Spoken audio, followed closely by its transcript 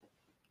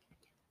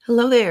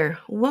Hello there.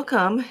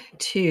 Welcome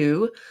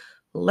to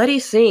Letty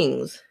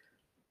Sings.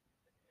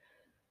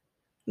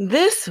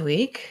 This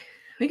week,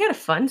 we got a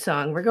fun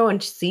song. We're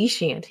going sea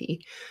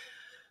shanty.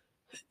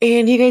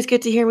 And you guys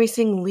get to hear me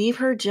sing Leave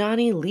Her,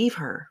 Johnny, Leave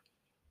Her.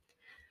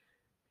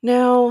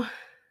 Now,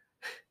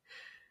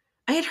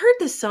 I had heard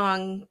this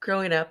song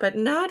growing up, but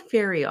not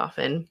very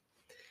often.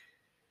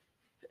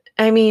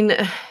 I mean,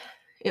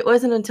 it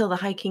wasn't until the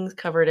High Kings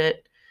covered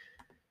it.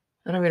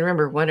 I don't even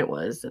remember when it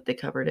was that they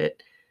covered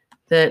it.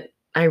 That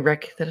I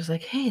was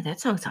like, hey, that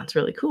song sounds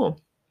really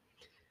cool.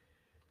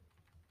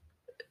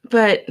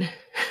 But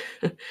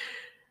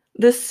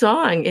this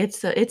song,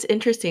 it's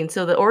interesting.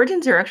 So the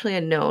origins are actually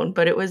unknown,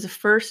 but it was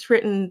first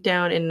written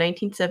down in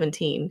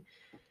 1917.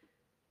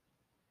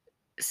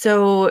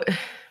 So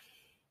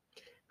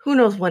who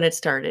knows when it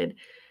started?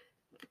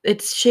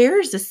 It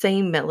shares the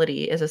same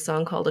melody as a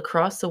song called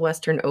Across the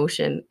Western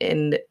Ocean,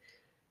 and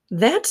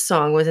that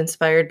song was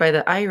inspired by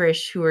the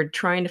Irish who were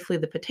trying to flee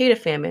the potato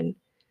famine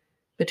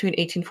between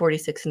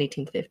 1846 and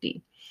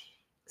 1850.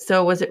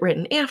 So was it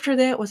written after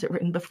that? Was it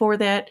written before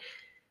that?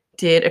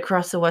 Did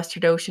Across the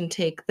Western Ocean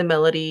take the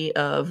melody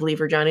of Leave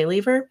Her, Johnny,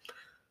 Leave Her?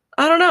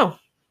 I don't know.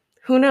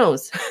 Who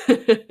knows?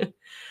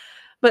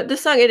 But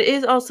this song, it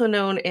is also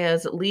known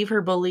as Leave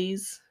Her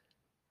Bullies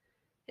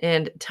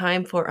and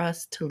Time for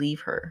Us to Leave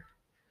Her.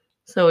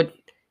 So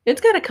it's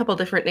got a couple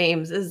different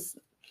names, as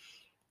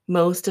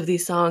most of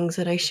these songs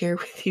that I share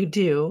with you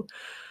do.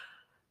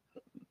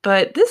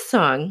 But this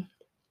song,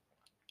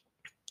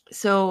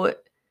 so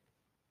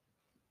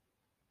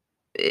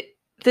it,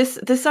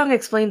 this song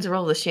explains the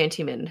role of the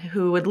shantyman,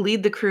 who would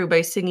lead the crew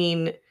by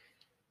singing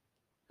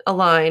a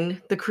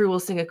line. The crew will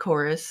sing a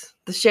chorus.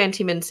 The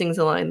shantyman sings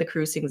a line. The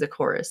crew sings a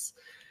chorus.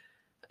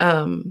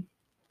 Um,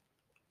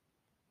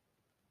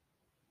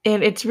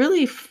 And it's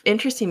really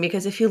interesting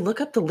because if you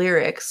look up the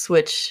lyrics,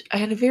 which I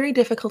had a very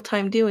difficult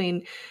time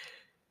doing,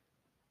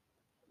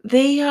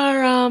 they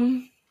are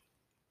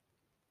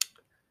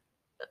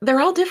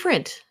they're all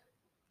different.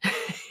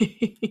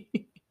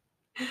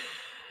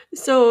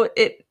 So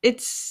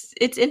it's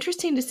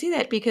interesting to see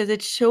that because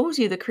it shows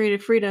you the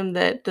creative freedom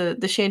that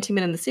the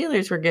shantymen and the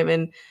sailors were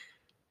given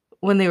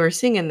when they were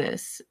singing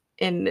this,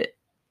 and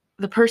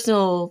the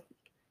personal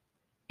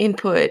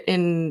input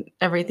and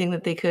everything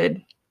that they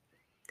could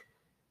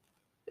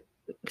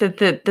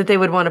that they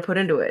would want to put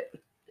into it.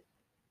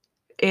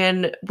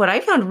 And what I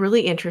found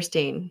really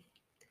interesting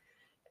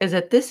is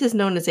that this is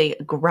known as a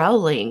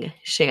growling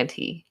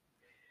shanty.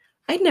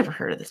 I'd never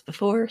heard of this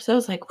before, so I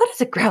was like, what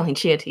is a growling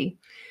shanty?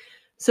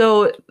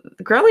 So,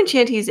 the growling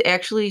shanties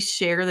actually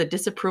share the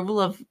disapproval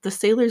of the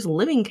sailors'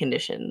 living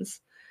conditions.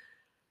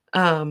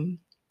 Um,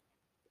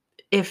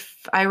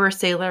 if I were a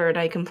sailor and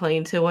I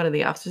complained to one of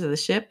the officers of the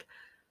ship,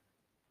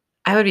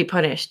 I would be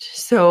punished.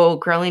 So,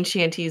 growling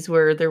shanties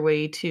were their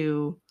way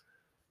to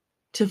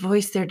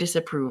voice their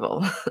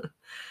disapproval.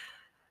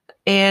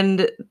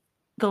 And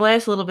the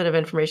last little bit of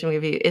information we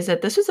give you is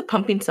that this was a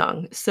pumping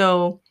song.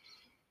 So,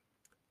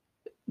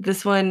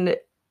 this one,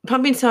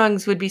 pumping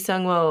songs would be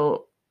sung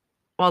while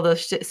the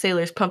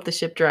sailors pump the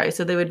ship dry.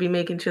 So they would be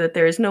making sure that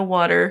there is no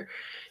water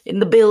in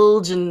the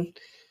bilge and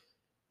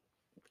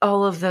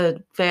all of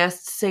the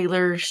vast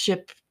sailor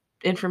ship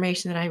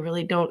information that I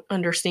really don't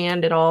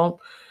understand at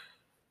all.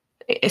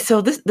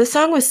 So this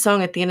song was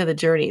sung at the end of the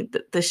journey.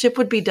 The ship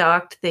would be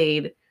docked.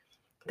 They'd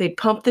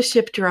pump the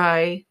ship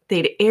dry.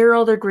 They'd air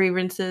all their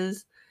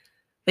grievances.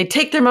 They'd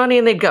take their money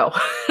and they'd go.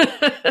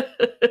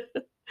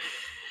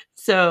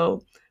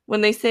 So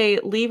when they say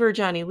 "Leave her,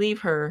 Johnny,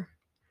 leave her,"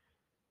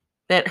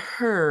 that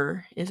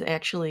 "her" is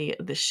actually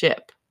the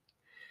ship.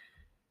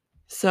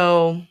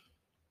 So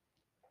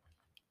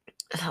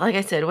like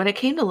I said, when it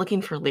came to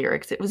looking for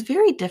lyrics, it was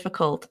very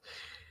difficult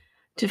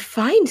to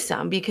find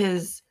some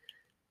because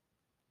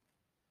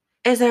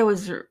as I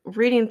was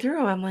reading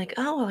through, I'm like,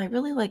 oh, well, I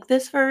really like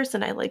this verse,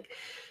 and but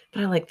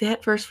I like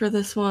that verse for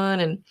this one,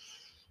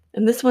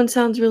 and this one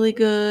sounds really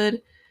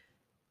good,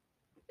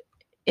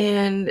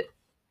 and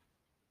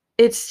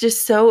it's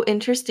just so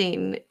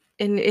interesting.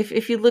 And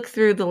if you look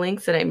through the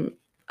links that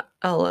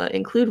I'll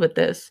include with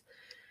this,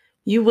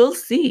 you will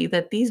see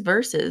that these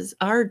verses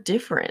are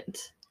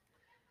different.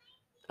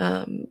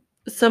 Um,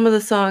 some of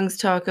the songs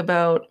talk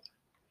about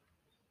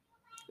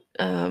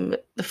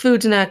the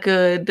food's not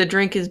good, the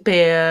drink is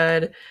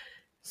bad.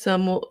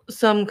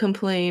 Some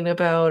complain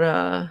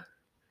about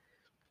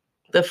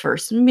the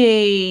first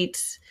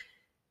mate.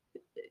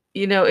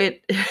 You know,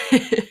 it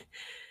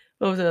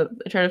I'm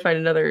trying to find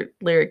another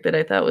lyric that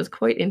I thought was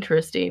quite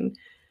interesting.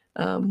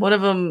 One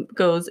of them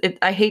goes,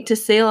 I hate to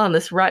sail on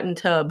this rotten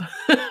tub.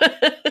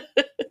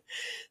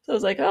 So I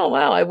was like, oh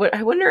wow, I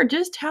wonder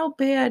just how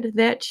bad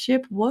that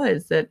ship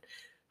was that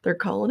they're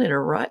calling it a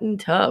rotten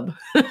tub.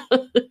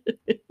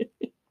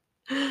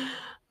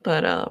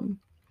 But I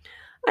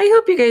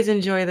hope you guys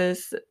enjoy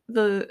this.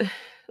 Like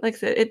I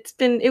said,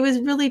 it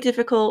was really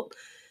difficult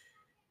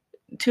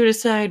to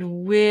decide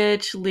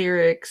which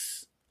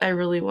lyrics I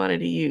really wanted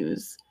to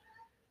use.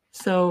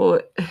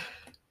 So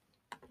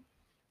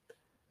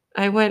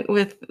I went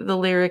with the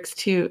lyrics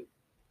to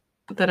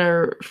that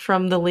are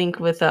from the link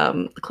with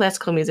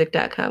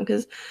classicalmusic.com,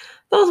 because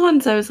those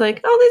ones I was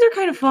like, oh, these are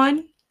kind of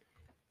fun.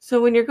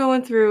 So when you're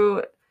going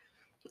through,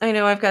 I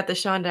know I've got the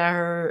Sean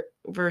Dyer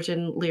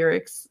version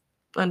lyrics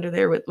under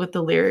there with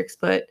the lyrics,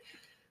 but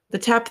the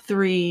top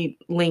 3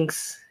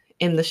 links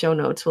in the show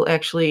notes will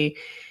actually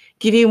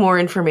give you more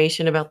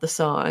information about the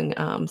song,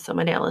 some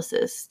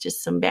analysis,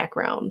 just some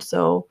background.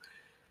 So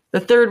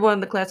the third one,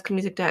 the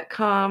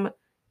classicalmusic.com,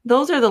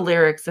 those are the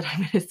lyrics that I'm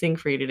going to sing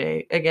for you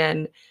today.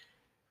 Again,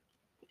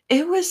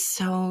 it was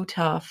so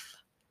tough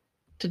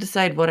to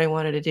decide what I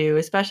wanted to do,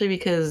 especially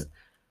because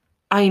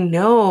I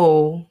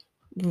know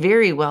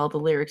very well the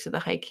lyrics of the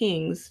High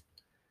Kings,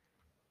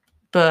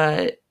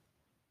 but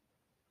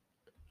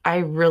I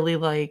really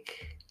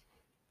like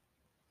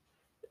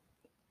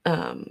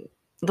um,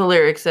 the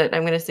lyrics that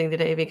I'm going to sing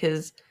today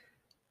because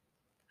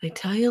they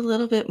tell you a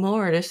little bit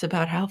more just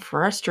about how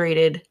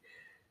frustrated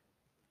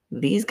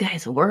these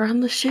guys were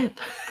on the ship.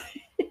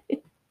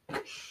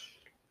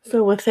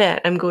 So with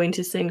that, I'm going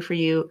to sing for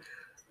you,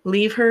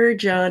 Leave Her,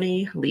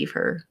 Johnny, Leave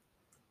Her.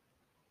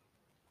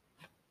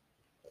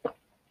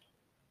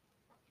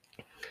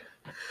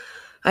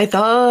 I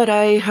thought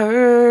I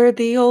heard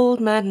the old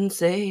man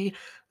say,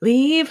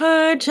 leave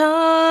her,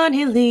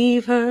 Johnny,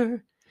 leave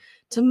her.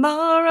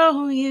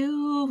 Tomorrow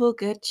you will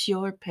get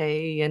your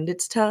pay, and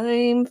it's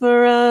time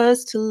for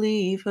us to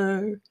leave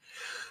her.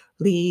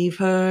 Leave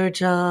her,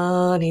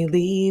 Johnny,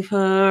 leave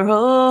her.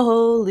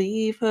 Oh,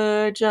 leave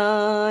her,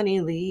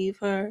 Johnny, leave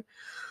her.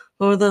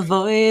 For the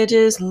voyage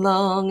is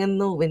long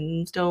and the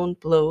winds don't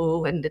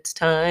blow, and it's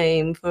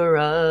time for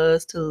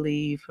us to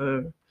leave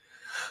her.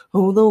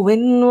 Oh, the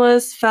wind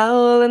was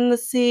foul and the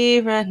sea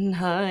ran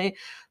high.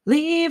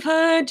 Leave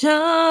her,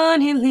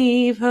 Johnny,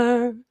 leave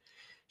her.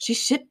 She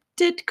shipped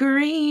it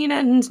green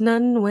and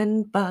none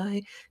went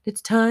by.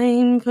 It's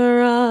time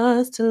for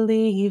us to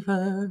leave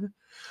her.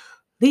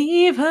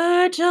 Leave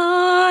her,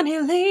 Johnny,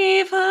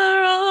 leave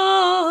her.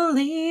 Oh,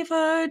 leave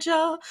her,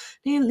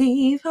 Johnny,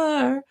 leave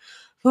her.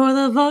 For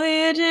the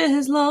voyage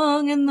is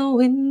long and the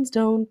winds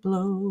don't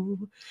blow.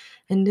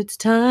 And it's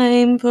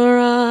time for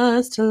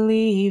us to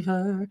leave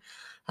her.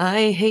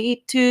 I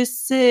hate to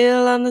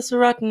sail on this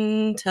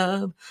rotten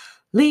tub.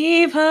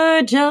 Leave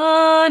her,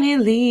 Johnny,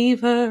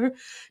 leave her.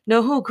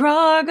 No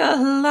grog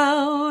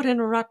allowed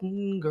and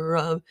rotten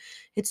grub.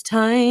 It's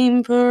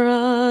time for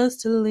us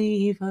to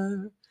leave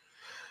her.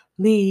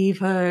 Leave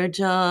her,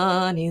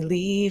 Johnny,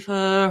 leave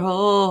her.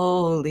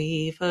 Oh,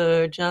 leave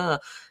her, Johnny,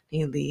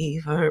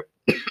 leave her.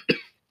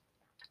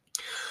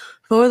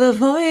 For the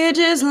voyage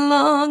is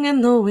long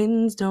and the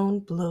winds don't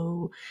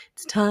blow.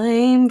 It's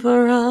time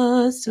for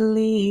us to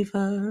leave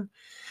her.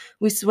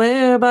 We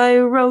swear by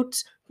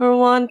rote for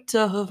want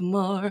of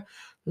more.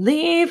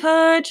 Leave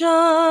her,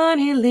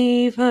 Johnny,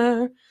 leave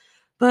her.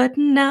 But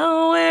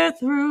now we're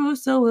through,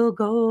 so we'll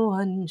go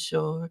on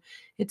shore.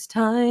 It's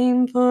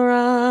time for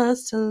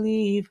us to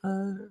leave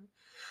her.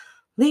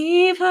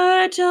 Leave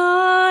her,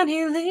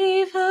 Johnny,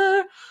 leave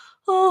her.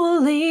 Oh,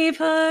 leave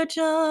her,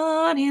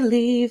 Johnny,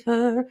 leave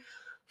her.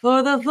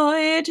 For the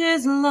voyage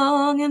is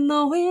long and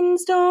the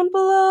winds don't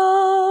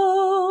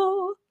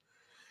blow.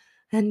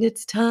 And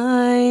it's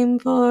time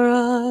for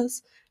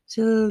us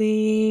to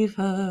leave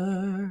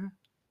her.